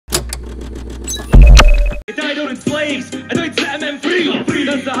slaves. I don't set them free.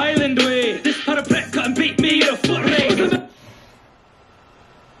 That's the Highland way. This parapet cut and beat me a foot race.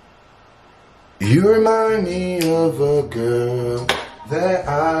 You remind me of a girl that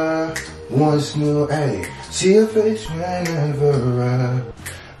I once knew. Hey, see her face whenever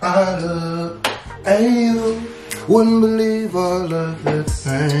I look at you. Wouldn't believe all of the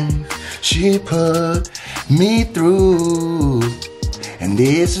things she put me through. And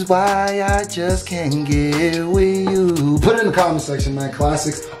this is why I just can't get with you. Put it in the comment section, man.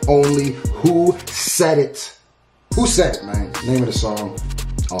 Classics only. Who said it? Who said it, man? Name of the song.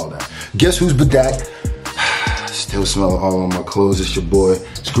 All that. Guess who's bedacked? Still smelling all on my clothes. It's your boy,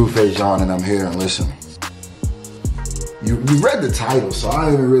 Screwface John, and I'm here. And listen, you read the title, so I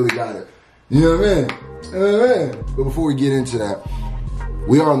ain't even really got it. You know what I mean? You know what I mean? But before we get into that,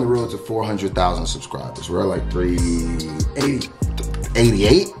 we are on the road to 400,000 subscribers. We're at like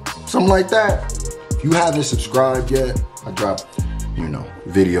 388, something like that. If you haven't subscribed yet, I drop, you know,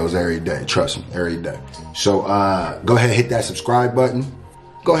 videos every day. Trust me, every day. So go ahead and hit that subscribe button.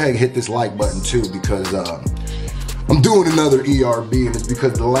 Go ahead and hit this like button too, because I'm doing another ERB, and it's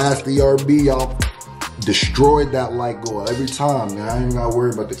because the last ERB, y'all destroyed that like goal every time, man. I ain't gotta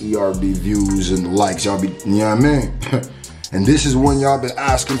worry about the ERB views and the likes. Y'all be, you know what I mean? And this is one y'all been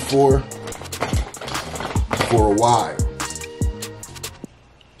asking for a while.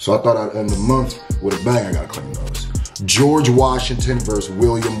 So I thought I'd end the month with a bang. I gotta claim those. George Washington versus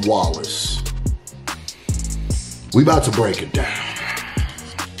William Wallace. We about to break it down.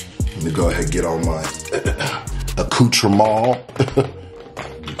 Let me go ahead and get on my accoutrement.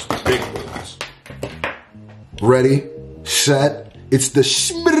 Big ones. Ready, set. It's the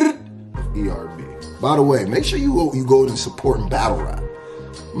schmrrt of ERB. By the way, make sure you go and support in battle rap.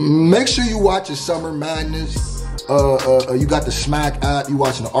 Make sure you watch the Summer Madness. You got the Smack app. You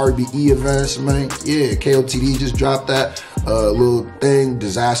watching the RBE events, man. Yeah, KOTD just dropped that little thing.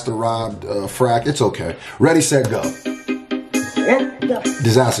 Disaster robbed Frack. It's okay. Ready, set, go.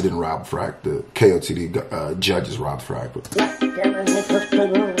 Disaster didn't rob Frack. The KOTD judges robbed Frack.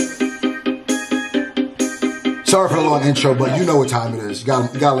 Sorry for the long intro, but you know what time it is. You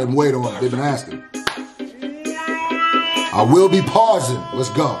gotta let them wait on it. They've been asking. I will be pausing. Let's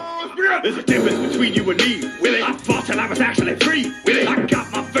go. There's a difference between you and me, Willie. I fought till I was actually free, Willie. I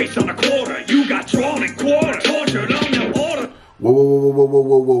got my face on a quarter. You got drawn in quarter. Tortured on your order. Whoa, whoa, whoa, whoa,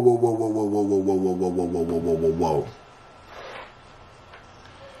 whoa, whoa, whoa, whoa, whoa, whoa, whoa, whoa, whoa, whoa, whoa, whoa, whoa, whoa, whoa, whoa.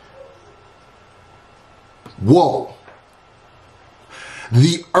 Whoa.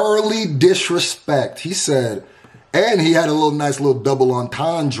 The early disrespect. He said, and he had a nice little double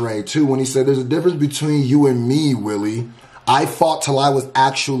entendre too when he said, there's a difference between you and me, Willie. I fought till I was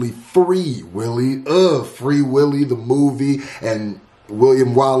actually free, Willie. Free Willie, the movie, and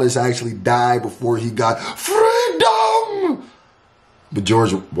William Wallace actually died before he got freedom. But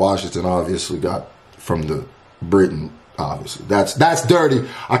George Washington obviously got from the Britain. Obviously, that's dirty.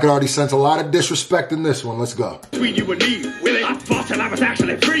 I could already sense a lot of disrespect in this one. Let's go. Between you and me, Willie, I fought till I was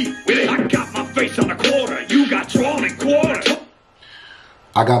actually free, Willie. I got my face on a quarter. You got drawn in quarter.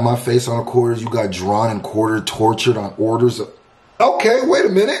 I got my face on a quarters. You got drawn and quartered, tortured on orders. Okay, wait a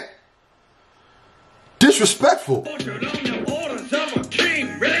minute. Disrespectful. Tortured on the orders of a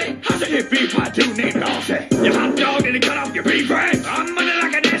king, really? How's it beef I do name Dawson? You hot dog and cut off your beef, right? I'm money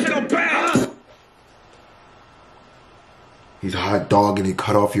like a national band. He's a hot dog and he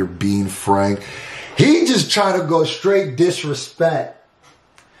cut off your bean, Frank. He just tried to go straight disrespect.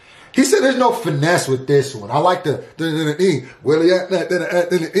 He said there's no finesse with this one. I like the Willie,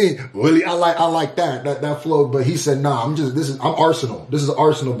 Willie, I like that flow, but he said, nah, I'm Arsenal. This is an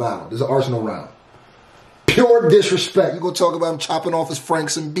Arsenal battle. This is an Arsenal round. Pure disrespect. You gonna talk about him chopping off his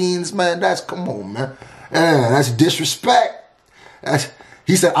Franks and beans, man? Come on, man. That's disrespect.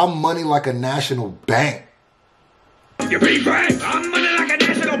 He said, I'm money like a national bank. You be frank, I'm money like a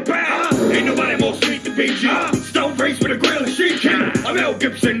national bank. Ain't nobody more sweet than PG. Stone face with a grill and sheet can. A Mel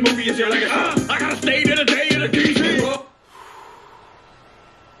Gibson movie is your legacy. I gotta stay to the day of the DC.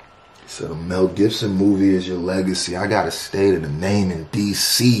 He said a Mel Gibson movie is your legacy. I gotta stay to the name in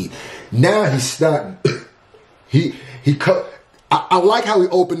DC. Now he's starting. he cut. I like how he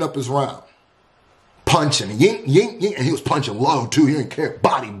opened up his round. Punching, yink, yink, yink, and he was punching low too. He didn't care.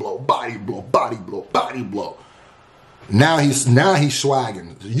 Body blow, body blow, body blow, body blow. Now he's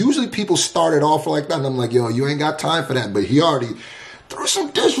swagging. Usually people started off like that, and I'm like, yo, you ain't got time for that. But he already threw some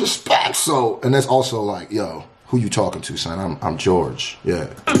disrespect. So, and that's also like, yo, who you talking to, son? I'm George.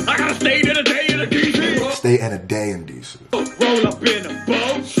 Yeah. I gotta stay to the day in the DC. Stay in a day in DC. Roll up in a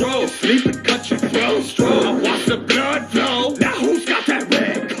boat, stroll, sleep and cut your throat, stroll. I watch the blood flow. Now who's got that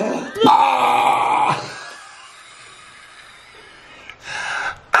red car? Ah!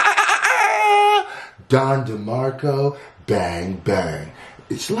 Don DeMarco, bang, bang.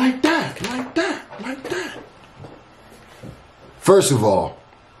 It's like that, like that, like that. First of all,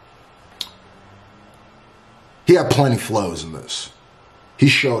 he had plenty flows in this. He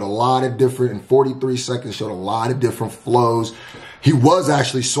showed a lot of different, in 43 seconds, showed a lot of different flows. He was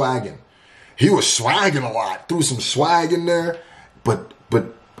actually swagging. He was swagging a lot. Threw some swag in there. But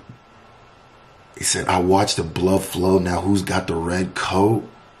he said, I watched the blood flow. Now who's got the red coat?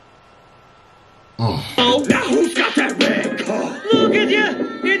 Oh, now who's got that red coat? Look at you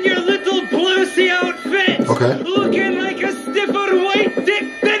in your little bluesy outfit. Okay. Looking like a stiffer white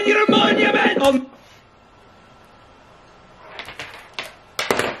dick than your monument.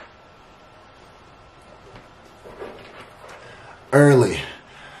 Early.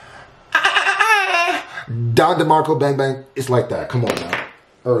 Don DeMarco, bang, bang. It's like that. Come on now.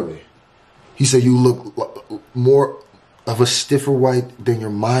 Early. He said you look more of a stiffer white than your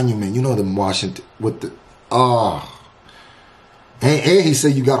monument. You know the Washington with the and he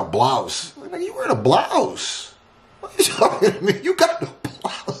said you got a blouse. Like, you wearing a blouse? What are you talking to me? You got a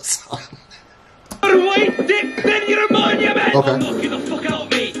blouse on. White dick, then you're a monument. Okay. Knock the fuck out,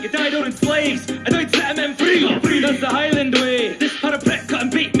 mate. You died owning slaves. I died set them free. That's the Highland way. This parapet cut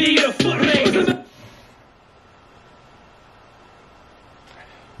and beat me a foot race.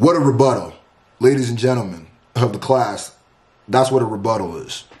 What a rebuttal, ladies and gentlemen of the class. That's what a rebuttal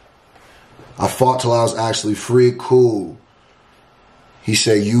is. I fought till I was actually free. Cool. He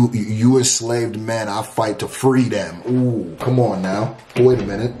said, you enslaved men, I fight to free them. Ooh, come on now. Wait a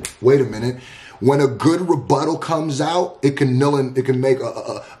minute. Wait a minute. When a good rebuttal comes out, it can make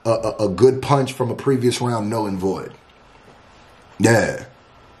a good punch from a previous round null and void. Yeah.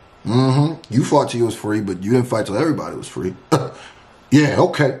 You fought till you was free, but you didn't fight till everybody was free. Yeah,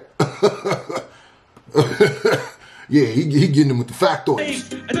 okay. Yeah, he getting them with the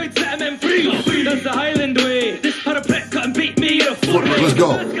factoids. I don't set them free. That's the Highland way. This parapet cut and beat me a foot race. Let's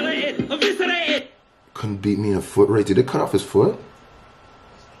go. Eviscerated. Couldn't beat me in a foot race. Did they cut off his foot?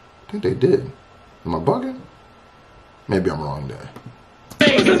 I think they did. Am I bugging? Maybe I'm wrong there.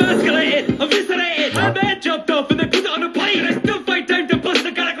 Emasculated, eviscerated. My man jumped off and they put it on a plane. I still fight down to bust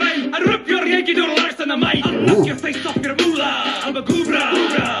the caragram and rip your Yankee Doodle arse in the mic. I'll knock your face off your moolah. I'm a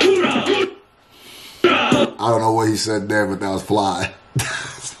gubra. I don't know what he said there, but that was fly.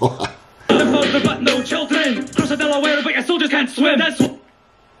 That's fly. But no children. Cross the Delaware, but your soldiers can't swim. That's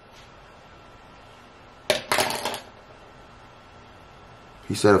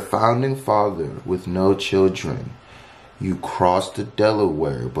He said, a founding father with no children. You crossed the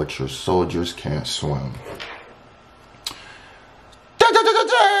Delaware, but your soldiers can't swim.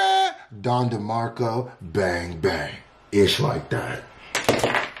 Don DeMarco, bang, bang. Ish like that.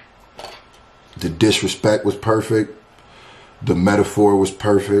 The disrespect was perfect. The metaphor was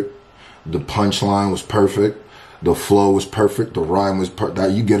perfect. The punchline was perfect. The flow was perfect. The rhyme was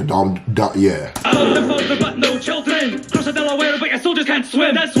perfect. You get it, yeah. but no children. Cross the Delaware, but your soldiers can't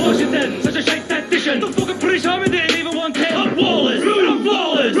swim. That's Washington. Such a shite tactician. The fucking British Army didn't even want to. I'm Wallace. I'm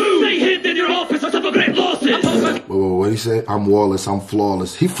flawless. They hid in your office. I suffer great losses. What did he say? I'm Wallace. I'm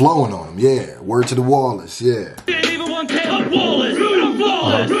flawless. He flowing on him. Yeah. Word to the Wallace. Yeah. Didn't even want to. I'm Wallace. I'm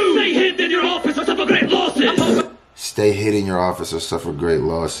flawless. They hid in your office. I suffer great losses. Stay hid in your office or suffer great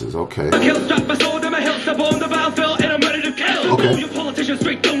losses. Okay. I kill strap my sword and my hilt step on the battlefield and I'm ready to kill. Okay. You politicians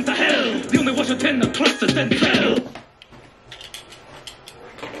straight down to hell. The only Washington that trusts is then tell.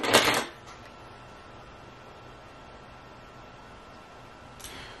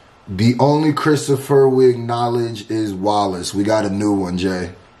 The only Christopher we acknowledge is Wallace. We got a new one,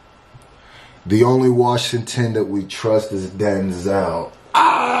 Jay. The only Washington that we trust is Denzel.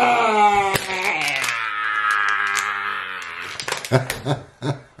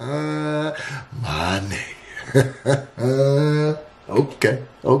 My nigga.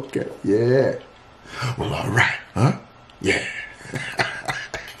 Okay, yeah. Well, all right, huh? Yeah.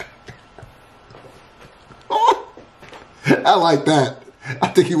 I like that. I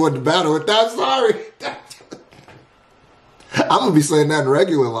think he won the battle with that. Sorry. I'm gonna be saying that in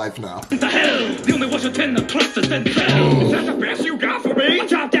regular life now. The hell, the only Washington that trusts is then tell. Is that the best you got for me? I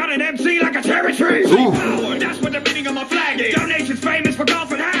chop down an MC like a cherry tree. Power, that's what the meaning of my flag is. Our nation's famous for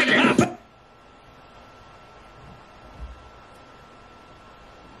golf and hagging.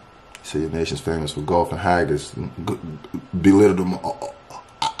 So your nation's famous for golf and haggis. Belittled them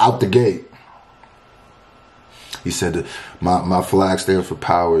out the gate. He said that my flag stands for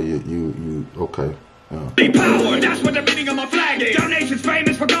power. You okay. Power, that's what the meaning of my flag is. Our nation's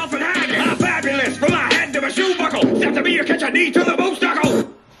famous for golf and hagging. I'm fabulous from my head to my shoe buckle. Step to me or catch a knee to the moose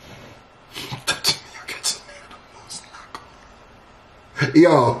knuckle.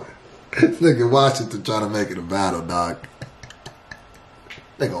 Yo, This nigga Washington trying to make it a battle, dog.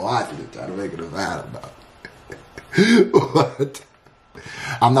 Nigga Washington trying to make it a battle, dog. What?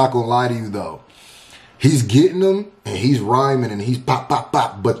 I'm not gonna lie to you though. He's getting them and he's rhyming and he's pop, pop,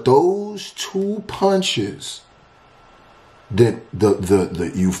 pop. But those two punches that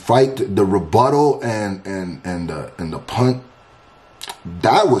you fight the rebuttal and the punt,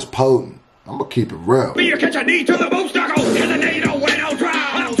 that was potent. I'm gonna keep it real. Be you catch a knee to the boot knuckle in the NATO when I'll drown.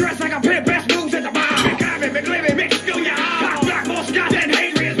 I'm dressed like a pimp, best moves at the bar.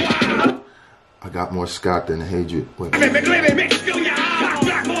 I got more Scott than Hadrian. Wait. I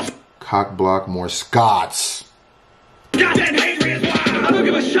Cock block more Scots. don't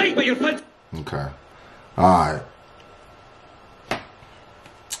give a shit but your foot. Okay. Alright.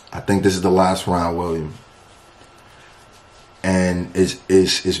 I think this is the last round, William. And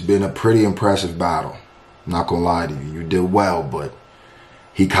it's been a pretty impressive battle. I'm not gonna lie to you. You did well, but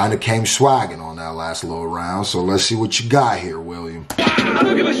he kind of came swagging on that last little round. So let's see what you got here, William. I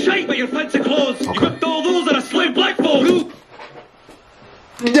don't give a shit but your fancy clothes. Okay. You whipped all those that are slave black folk.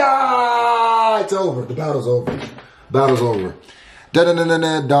 Ah, it's over. The battle's over. Battle's over.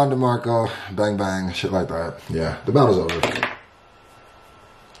 Da-da-da-da-da, Don DeMarco, bang bang, shit like that. Yeah, the battle's over.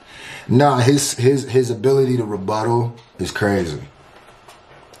 Nah, his ability to rebuttal is crazy.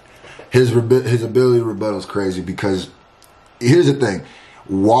 His ability to rebuttal is crazy because here's the thing.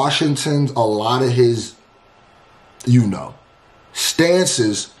 Washington's, a lot of his,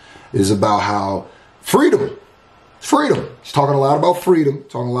 stances is about how freedom. Freedom. He's talking a lot about freedom.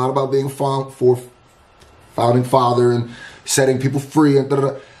 Talking a lot about being founding father and setting people free and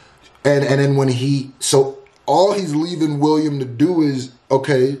da-da-da. And then when so all he's leaving William to do is,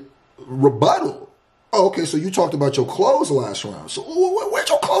 okay, rebuttal. Oh, okay, so you talked about your clothes last round. So where'd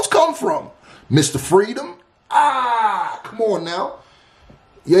your clothes come from? Mr. Freedom? Ah, come on now.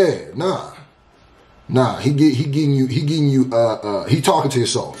 Yeah, nah. He talking to your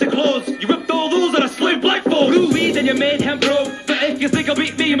soul. The clothes, you whipped all those that are slave black folk. Blue weed and you made him broke. But if you think I'll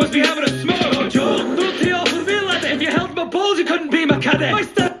beat me, you must be having a smoke. Oh, Joe, don't tee off with me, lad. If you held my balls, you couldn't be my cadet.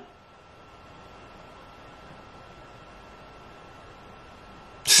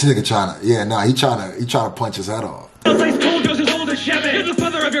 This nigga he trying to punch his head off. Ice cold goes as old as Chevy. You're the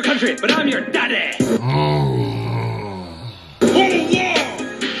father of your country, but I'm your daddy.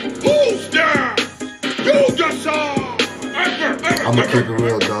 Who's there? You just I'ma keep it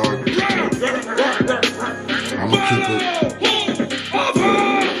real, dog. I'ma keep it.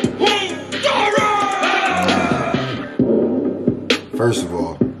 First of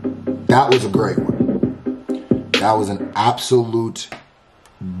all, that was a great one. That was an absolute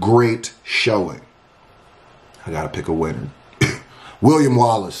great showing. I gotta pick a winner. William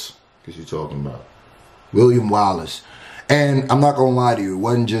Wallace, because you're talking about William Wallace. And I'm not gonna lie to you, it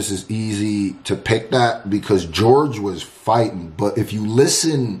wasn't just as easy to pick that because George was fighting. But if you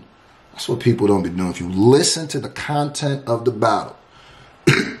listen, that's what people don't be doing. If you listen to the content of the battle,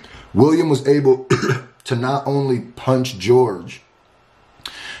 William was able to not only punch George,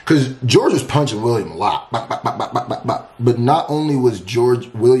 because George was punching William a lot, but not only was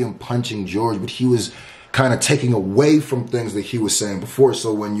William punching George, but he was kind of taking away from things that he was saying before.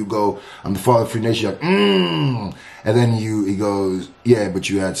 So when you go, I'm the father of the free nation, you're like, and then he goes, yeah, but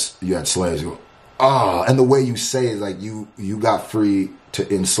you had slaves. You go, and the way you say it is like you got free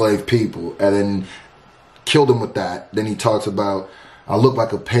to enslave people, and then killed him with that. Then he talks about, I look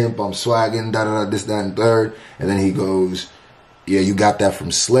like a pimp, I'm swagging, this, that, and third. And then he goes, yeah, you got that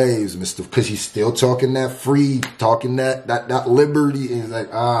from slaves, mister, because he's still talking that free, talking that liberty. And he's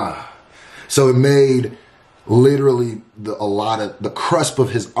like, So it made literally a lot of the crusp of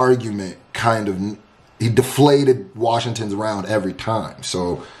his argument he deflated Washington's round every time.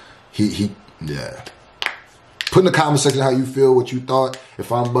 So yeah. Put in the comment section how you feel, what you thought,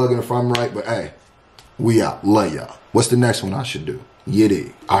 if I'm bugging, if I'm right. But hey, we out. Love y'all. What's the next one I should do?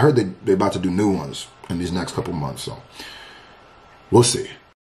 Yiddy. I heard they're about to do new ones in these next couple months. So we'll see.